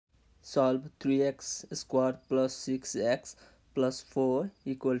solve 3x squared plus 6x plus 4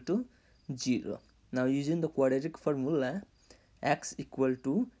 equal to 0. Now using the quadratic formula, x equal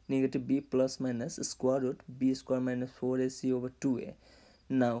to negative b plus minus square root b square minus 4ac over 2a.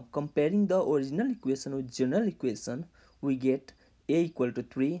 Now comparing the original equation with general equation, we get a equal to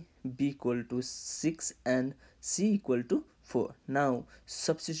 3, b equal to 6 and c equal to 4. Now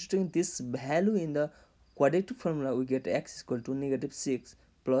substituting this value in the quadratic formula, we get x equal to negative 6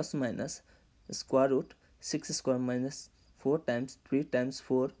 plus minus square root 6 square minus 4 times 3 times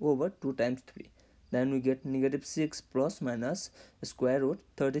 4 over 2 times 3. Then we get negative 6 plus minus square root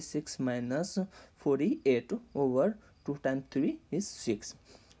 36 minus 48 over 2 times 3 is 6.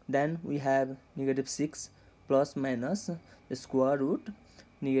 Then we have negative 6 plus minus square root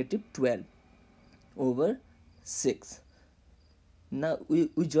negative 12 over 6. Now we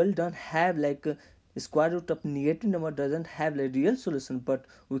usually don't have like square root of negative number doesn't have a real solution, but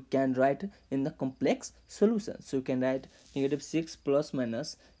we can write in the complex solution. So you can write negative 6 plus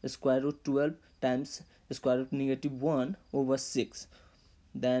minus square root 12 times square root negative 1 over 6.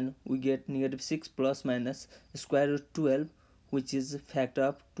 Then we get negative 6 plus minus square root 12, which is a factor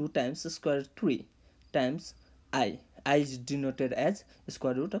of 2 times square root 3 times I is denoted as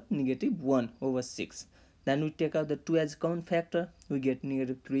square root of negative 1 over 6. Then we take out the 2 as common factor, we get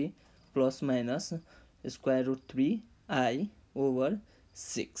negative 3 plus minus square root 3 I over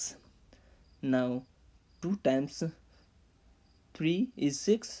 6. Now 2 times 3 is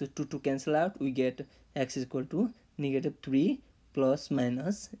 6, so 2 cancel out, we get x is equal to negative 3 plus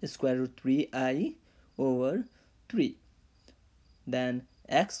minus square root 3i over 3. Then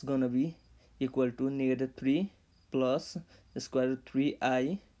x gonna be equal to negative 3 plus square root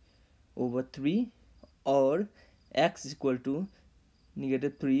 3i over 3, or x is equal to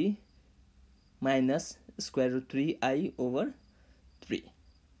negative 3 minus square root 3i over 3.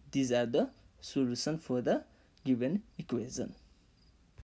 These are the solution for the given equation.